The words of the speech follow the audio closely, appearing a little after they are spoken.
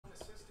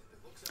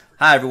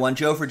Hi everyone,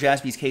 Joe for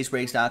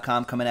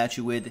jaspyscasebreaks.com coming at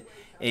you with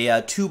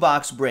a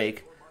two-box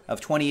break of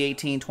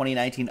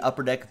 2018-2019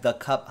 Upper Deck The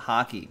Cup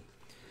Hockey.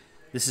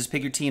 This is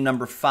pick your team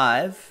number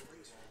 5,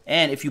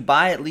 and if you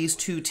buy at least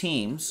 2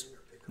 teams,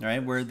 all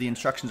right, where the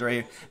instructions are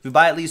here, if you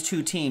buy at least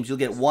 2 teams, you'll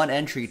get 1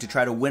 entry to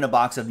try to win a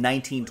box of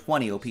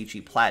 1920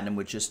 OPG Platinum,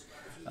 which just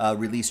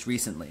released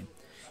recently.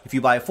 If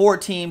you buy 4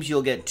 teams,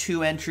 you'll get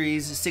 2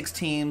 entries, 6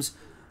 teams,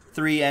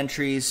 3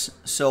 entries,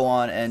 so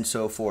on and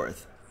so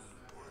forth.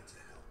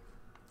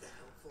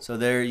 So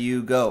there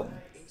you go.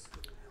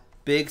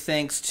 Big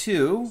thanks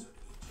to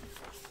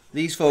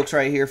these folks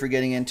right here for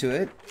getting into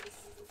it.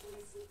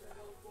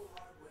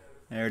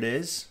 There it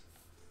is.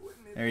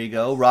 There you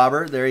go.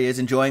 Robert, there he is,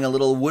 enjoying a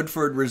little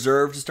Woodford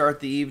Reserve to start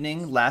the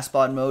evening. Last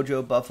Spot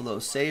Mojo, Buffalo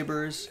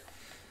Sabres.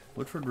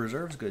 Woodford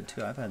Reserve's good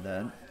too. I've had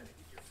that.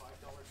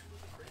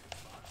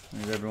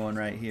 There's everyone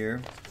right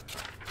here.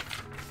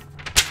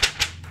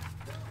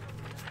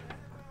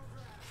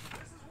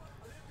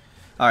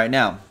 All right,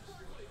 now.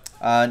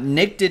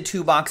 Nick did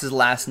 2 boxes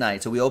last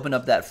night, so we opened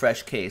up that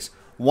fresh case.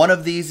 One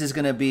of these is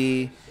going to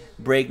be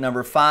break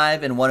number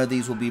 5, and one of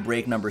these will be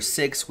break number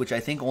 6, which I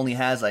think only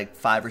has like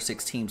 5 or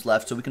 6 teams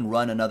left, so we can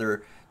run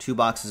another 2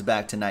 boxes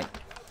back tonight.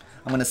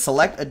 I'm going to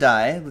select a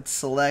die. Let's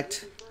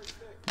select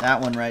that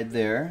one right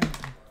there.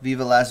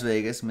 Viva Las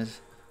Vegas,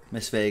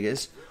 Miss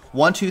Vegas.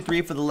 1, 2,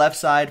 3 for the left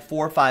side,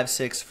 4, 5,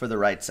 6 for the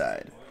right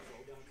side.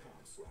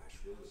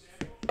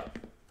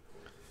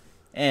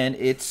 And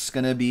it's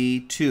going to be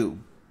 2.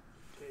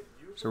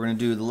 So we're going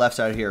to do the left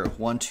side here.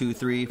 1, 2,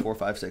 3, 4,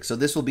 5, 6. So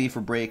this will be for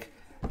break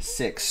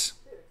 6.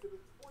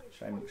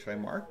 Should I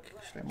mark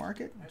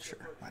it? Sure,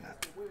 why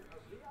not?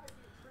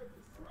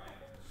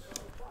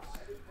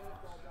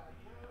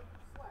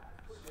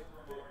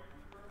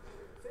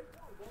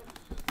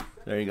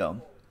 There you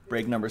go.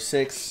 Break number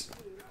 6.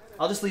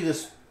 I'll just leave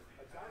this.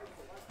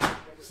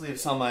 Just leave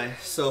this on my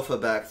sofa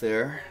back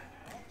there.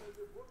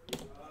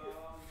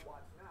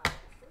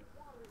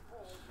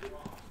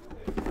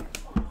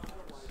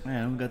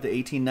 Man, we've got the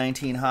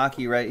 18-19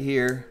 hockey right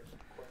here.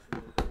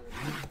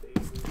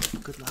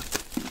 Good luck.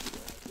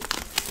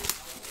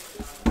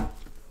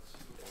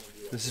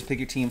 This is pick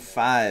your team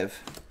 5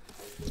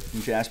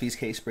 from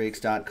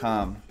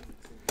jaspyscasebreaks.com.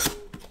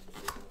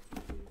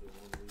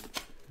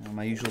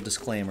 My usual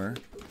disclaimer.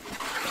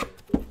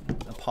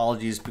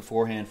 Apologies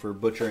beforehand for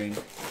butchering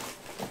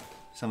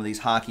some of these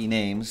hockey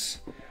names.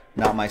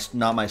 Not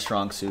my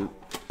strong suit.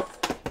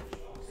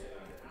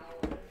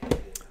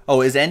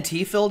 Oh, is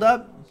NT filled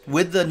up?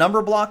 With the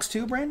number blocks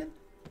too, Brandon?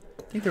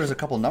 I think there was a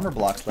couple number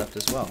blocks left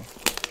as well.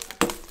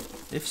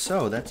 If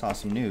so, that's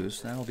awesome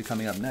news. That'll be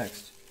coming up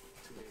next.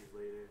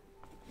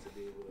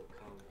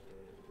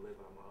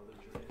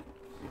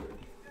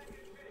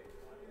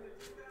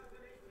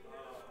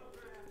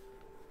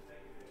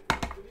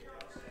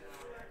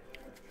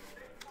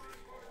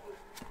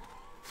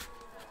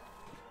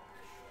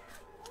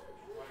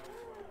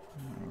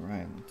 All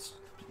right, let's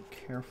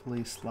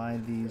carefully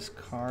slide these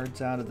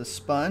cards out of the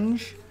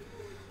sponge.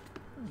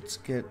 Let's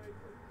get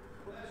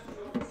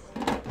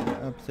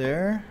up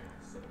there.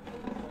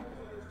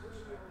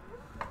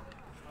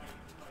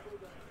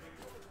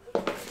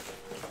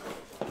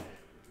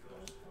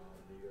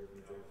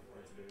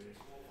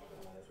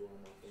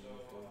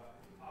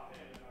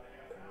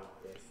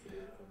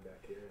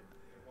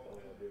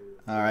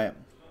 All right.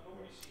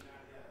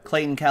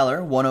 Clayton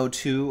Keller,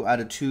 102 out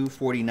of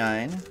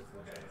 249.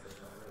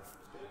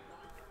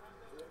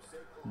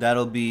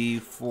 That'll be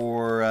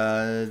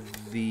for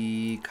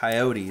the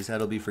Coyotes.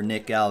 That'll be for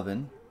Nick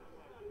Galvin.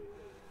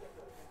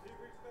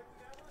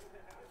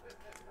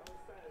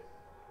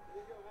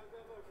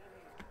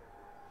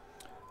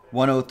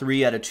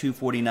 .103 out of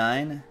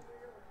 249.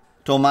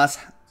 Tomas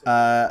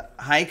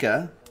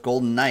Haika,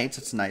 Golden Knights.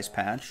 That's a nice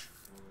patch.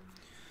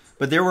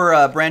 But there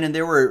were Brandon.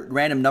 There were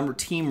random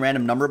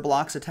number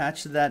blocks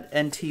attached to that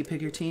NT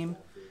pick your team.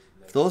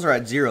 If those are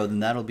at 0,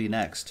 then that'll be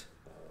next.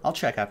 I'll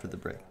check after the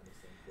break.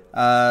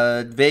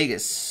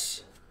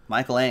 Vegas,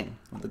 Michael Eng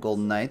with the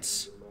Golden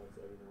Knights.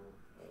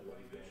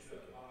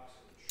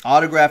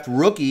 Autographed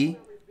rookie,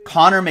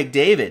 Connor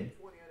McDavid.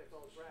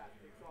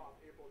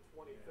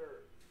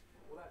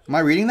 Am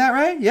I reading that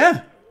right?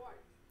 Yeah.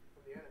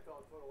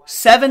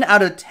 7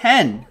 out of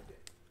 10.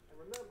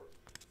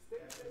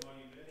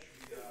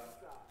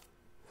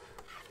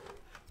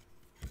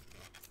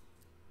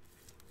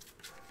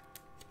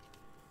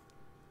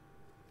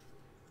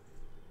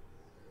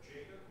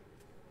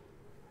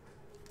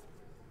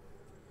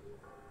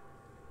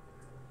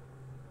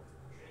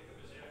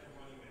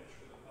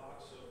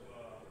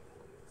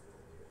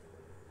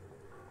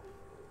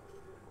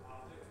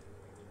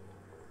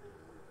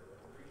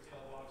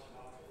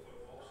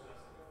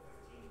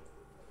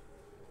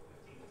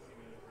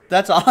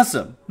 That's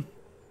awesome.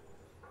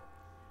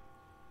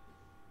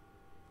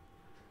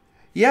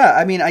 Yeah,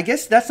 I mean, I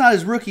guess that's not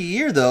his rookie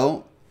year,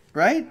 though,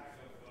 right?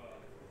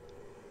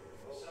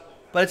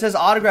 But it says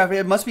autograph.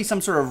 It must be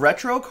some sort of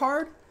retro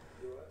card.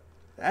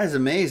 That is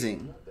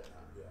amazing.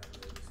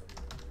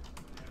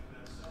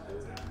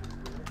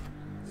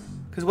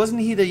 Because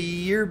wasn't he the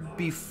year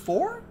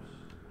before?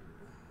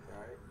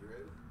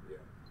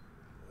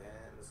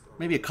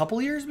 Maybe a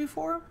couple years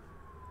before?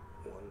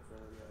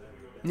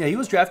 Yeah, he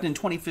was drafted in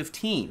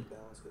 2015.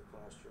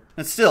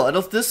 And still,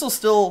 this will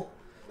still,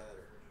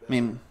 I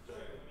mean,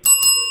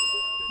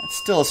 that's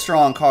still a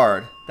strong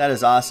card. That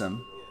is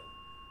awesome.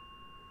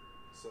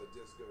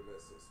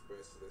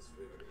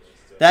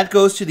 That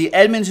goes to the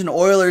Edmonton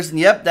Oilers, and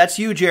yep, that's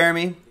you,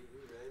 Jeremy,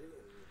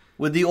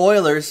 with the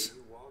Oilers.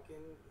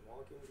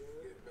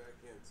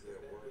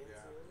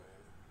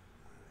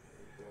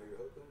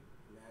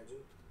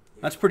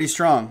 That's pretty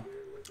strong.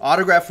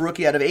 Autograph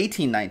rookie out of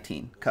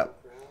 18-19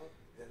 Cup.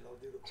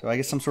 So I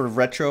guess some sort of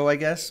retro, I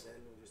guess.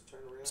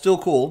 Still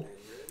cool.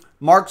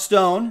 Mark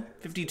Stone,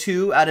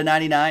 52 out of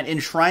 99.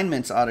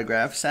 Enshrinements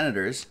autograph,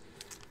 Senators.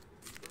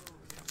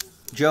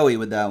 Joey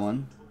with that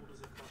one.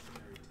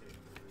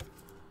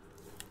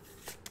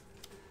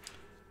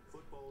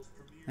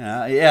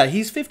 Yeah,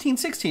 he's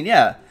 15-16.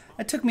 Yeah,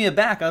 that took me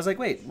aback. I was like,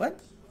 wait, what?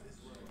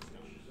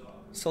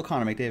 Still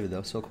Connor McDavid,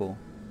 though. So cool.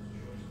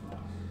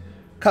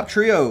 Cup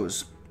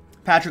Trios.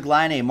 Patrick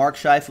Laine, Mark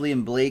Scheifele,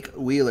 and Blake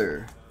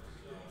Wheeler.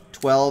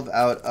 12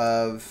 out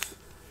of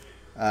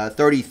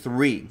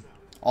 33.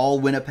 All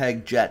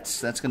Winnipeg Jets.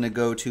 That's going to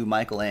go to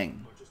Michael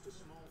Eng.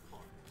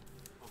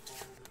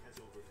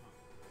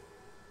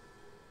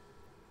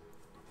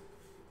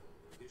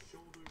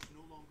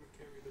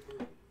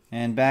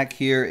 And back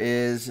here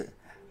is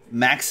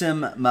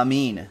Maxim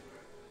Mamin.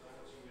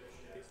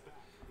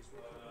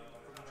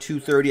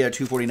 230 out of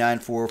 249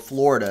 for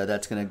Florida.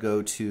 That's going to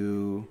go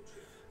to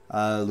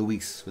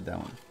Luis with that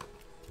one.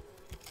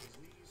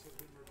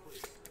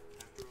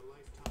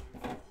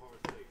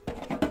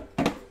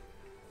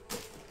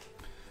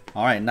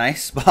 All right,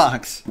 nice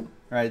box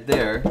right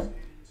there.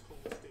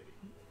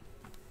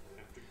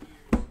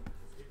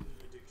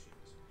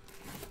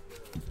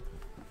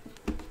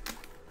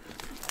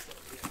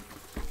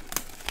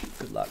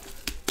 Good luck.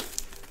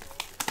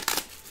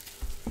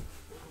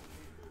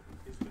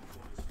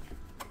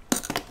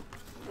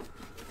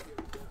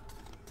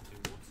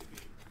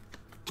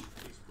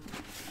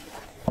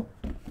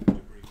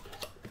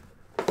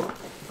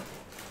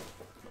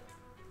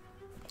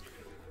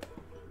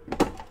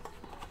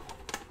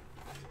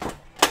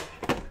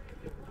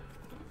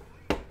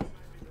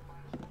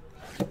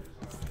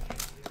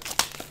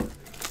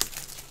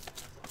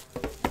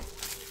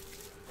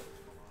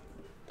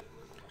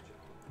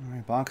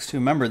 Box 2.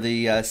 Remember,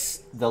 the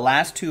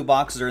last 2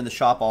 boxes are in the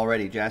shop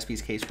already,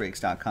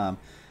 jaspyscasebreaks.com.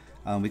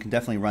 We can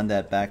definitely run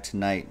that back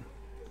tonight.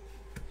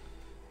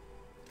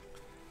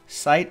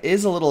 Site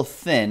is a little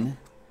thin.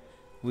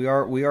 We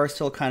are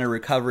still kind of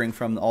recovering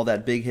from all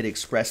that Big Hit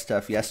Express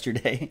stuff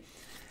yesterday.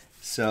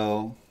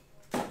 So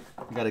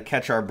we got to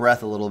catch our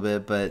breath a little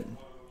bit, but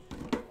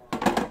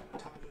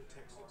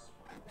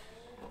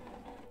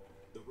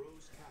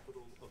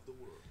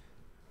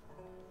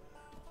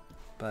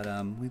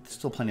we've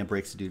still plenty of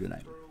breaks to do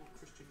tonight.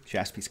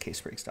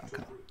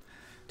 JaspysCaseBreaks.com.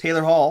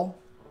 Taylor Hall,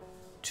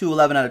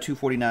 211 out of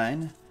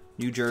 249,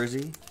 New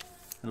Jersey.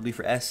 It'll be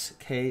for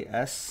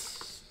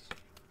SKS.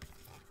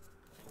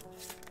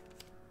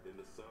 In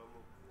the summer,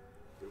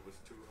 it was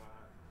too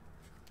hot.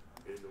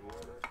 In the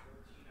winter,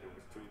 it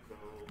was too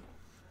cold.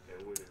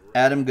 And when it rained,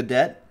 Adam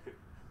Gaudette,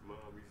 Mom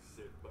used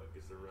to sit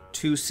buckets around.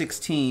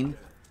 216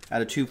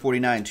 out of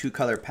 249,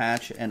 2-color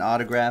patch and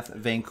autograph,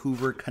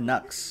 Vancouver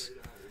Canucks.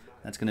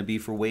 That's going to be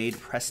for Wade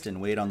Preston.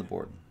 Wade on the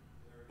board.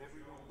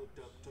 Everyone looked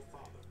up to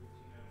Father,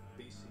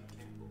 B.C.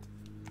 Campbell.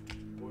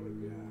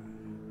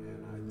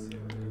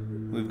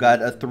 We've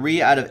got a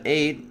 3 out of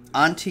 8,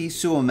 Antti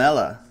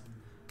Suomela.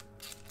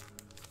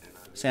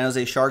 San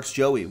Jose Sharks,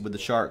 Joey with the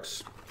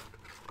Sharks.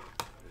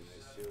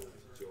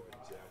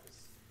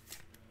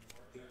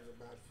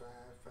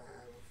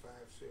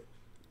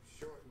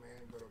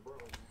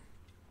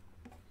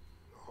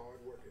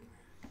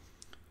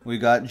 We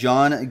got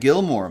John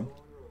Gilmore,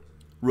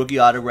 rookie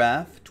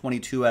autograph,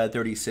 22 out of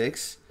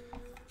 36.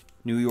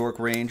 New York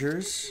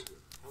Rangers,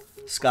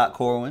 Scott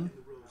Corwin.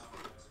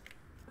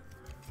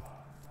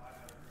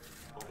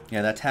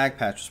 Yeah, that tag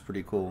patch was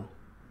pretty cool.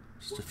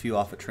 Just a few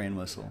off a train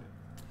whistle.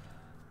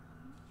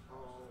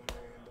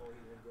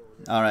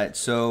 All right,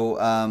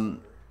 so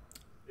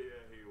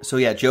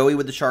yeah, Joey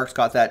with the Sharks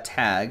got that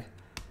tag,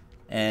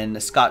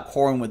 and Scott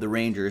Corwin with the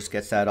Rangers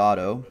gets that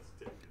auto.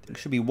 There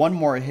should be one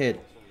more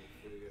hit.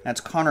 That's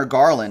Connor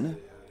Garland.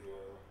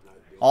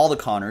 All the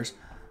Connors.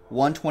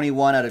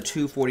 121 out of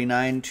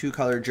 249,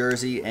 2-color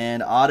jersey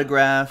and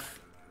autograph.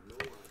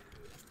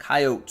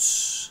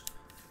 Coyotes.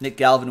 Nick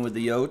Galvin with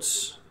the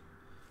Yotes.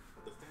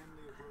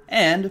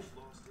 And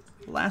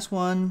the last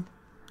one.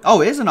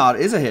 Oh, it is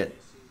a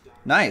hit.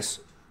 Nice.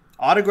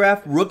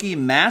 Autograph rookie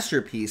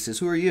masterpieces.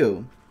 Who are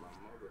you?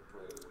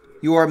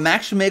 You are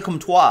Maxime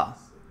Comtois.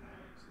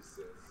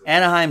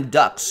 Anaheim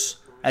Ducks.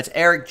 That's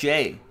Eric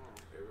J.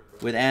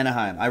 with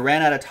Anaheim. I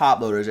ran out of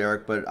top loaders,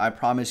 Eric, but I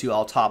promise you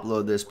I'll top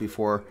load this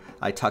before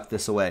I tuck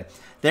this away.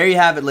 There you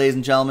have it, ladies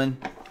and gentlemen.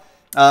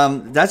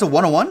 That's a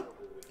 101?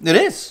 It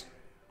is.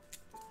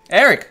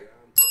 Eric.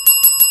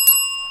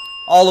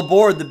 All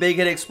aboard the Big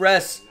Hit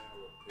Express.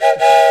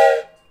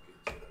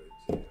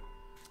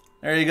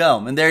 There you go.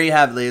 And there you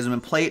have it, ladies and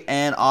gentlemen. Plate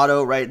and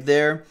auto right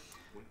there.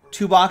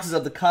 2 boxes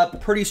of the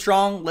Cup. Pretty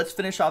strong. Let's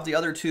finish off the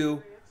other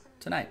 2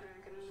 tonight.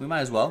 We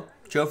might as well.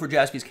 Joe for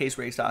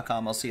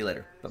JaspysCaseBreaks.com. I'll see you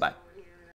later. Bye-bye.